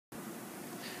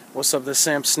What's up, this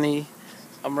SAMSNEE?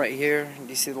 I'm right here. Do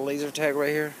you see the laser tag right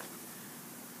here?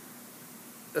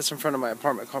 That's in front of my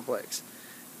apartment complex.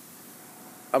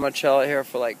 I'm gonna chill out here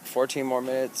for like 14 more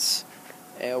minutes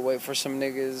and wait for some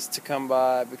niggas to come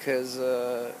by because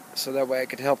so that way I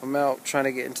could help them out trying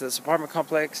to get into this apartment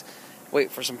complex. Wait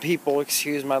for some people.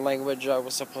 Excuse my language. I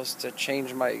was supposed to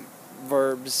change my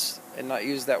verbs and not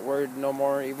use that word no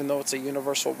more, even though it's a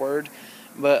universal word.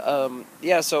 But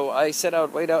yeah, so I said I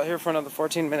would wait out here for another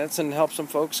 14 minutes and help some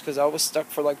folks because I was stuck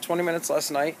for like 20 minutes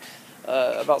last night,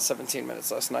 about 17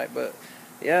 minutes last night. But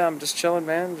yeah, I'm just chilling,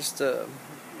 man.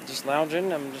 Just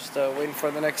lounging. I'm just waiting for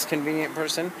the next convenient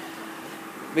person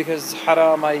because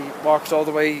Haram, I walked all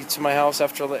the way to my house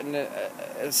after letting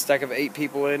a stack of 8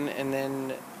 people in, and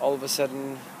then all of a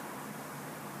sudden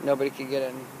nobody could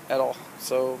get in at all.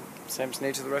 So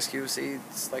SAMSNEE to the rescue. See,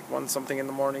 it's like 1 something in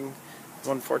the morning.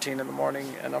 1:14 in the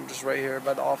morning, and I'm just right here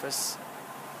by the office.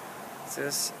 See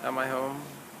this? At my home,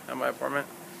 at my apartment.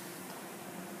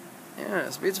 Yeah,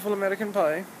 it's beautiful American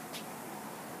pie.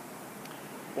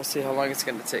 We'll see how long it's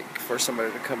going to take for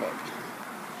somebody to come up.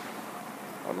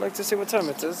 I'd like to see what time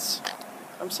it is.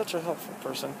 I'm such a helpful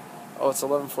person. Oh, it's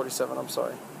 11:47. I'm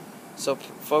sorry. So,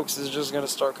 folks is just going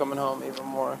to start coming home even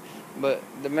more. But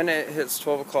the minute it hits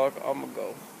 12 o'clock, I'm going to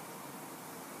go.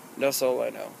 That's all I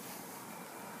know.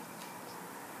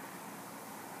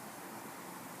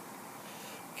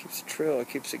 Keeps it trill, it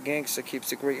keeps it gangsta,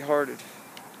 keeps it great-hearted.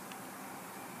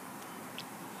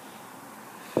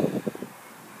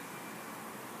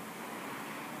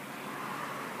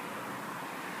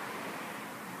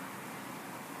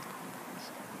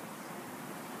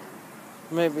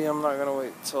 Maybe I'm not gonna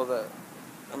wait till that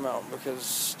amount because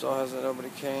still hasn't nobody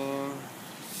came.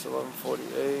 It's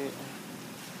 11:48.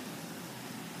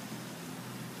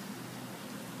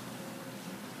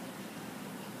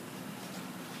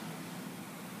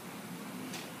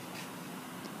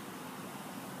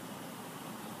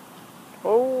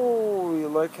 Oh, you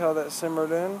like how that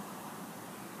simmered in?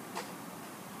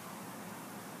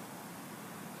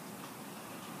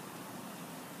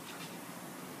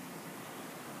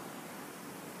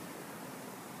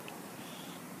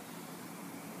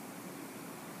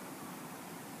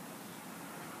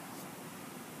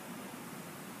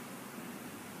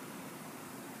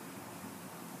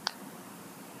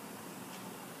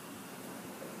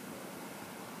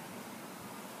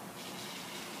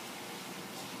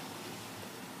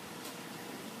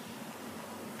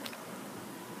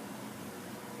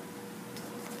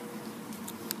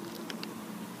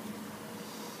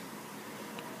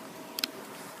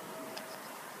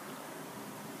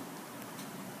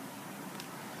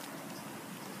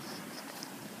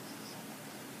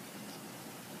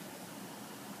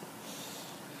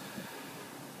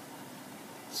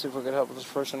 See if we could help this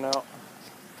person out.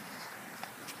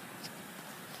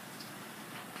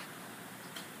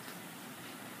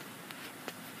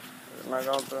 Am I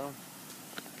going through?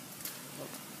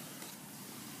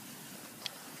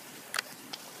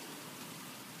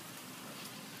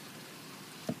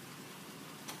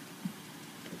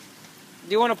 Do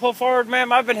you want to pull forward,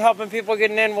 ma'am? I've been helping people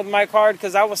getting in with my card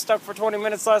because I was stuck for 20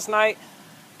 minutes last night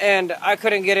and I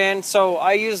couldn't get in. So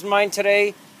I used mine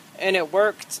today and it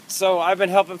worked. So I've been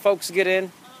helping folks get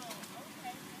in.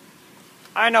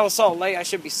 I know it's all late. I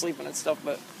should be sleeping and stuff,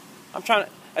 but I'm trying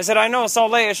to... I said, I know it's all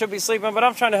late. I should be sleeping, but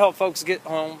I'm trying to help folks get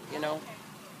home, you know.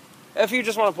 If you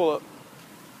just want to pull up.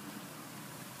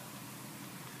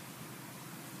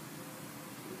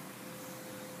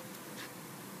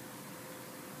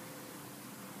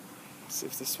 Let's see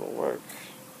if this will work.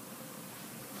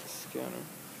 Scanner.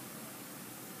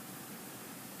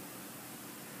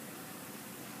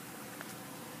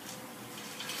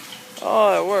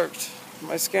 Oh, it worked.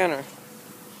 My scanner.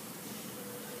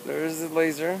 There's the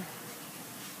laser.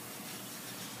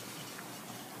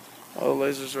 Oh, the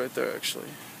laser's right there, actually.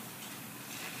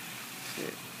 See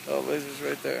it? Oh, the laser's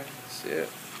right there. See it?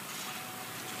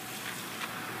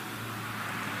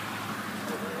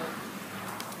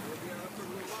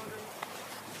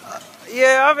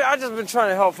 Yeah, I've just been trying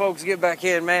to help folks get back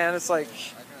in, man. It's like,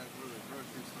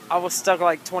 I was stuck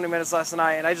like 20 minutes last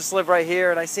night, and I just live right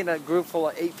here, and I seen a group full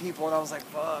of 8 people, and I was like,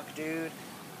 fuck, dude.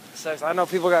 Sucks. I know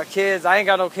people got kids. I ain't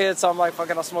got no kids, so I'm like,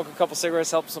 fucking, I'll smoke a couple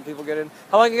cigarettes, help some people get in.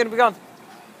 How long are you going to be gone?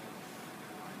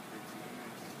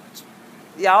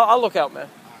 Yeah, I'll look out, man.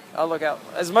 I'll look out.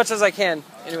 As much as I can.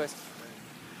 Anyways.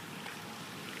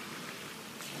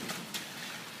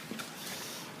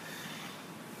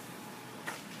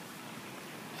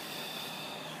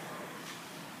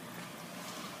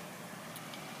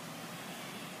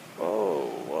 Whoa,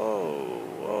 whoa,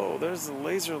 whoa. There's the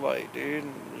laser light, dude.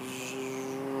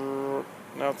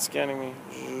 Now it's scanning me.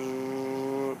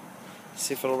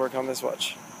 See if it'll work on this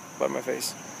watch. By my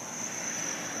face.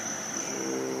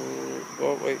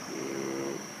 Oh, wait.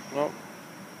 Nope.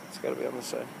 It's gotta be on this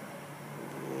side.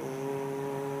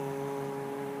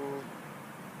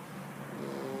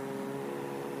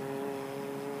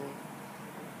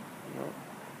 Nope.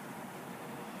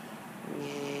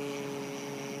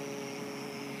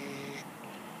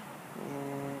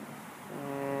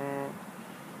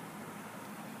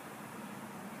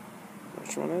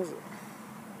 Which one is it?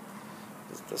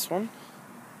 Is it this one?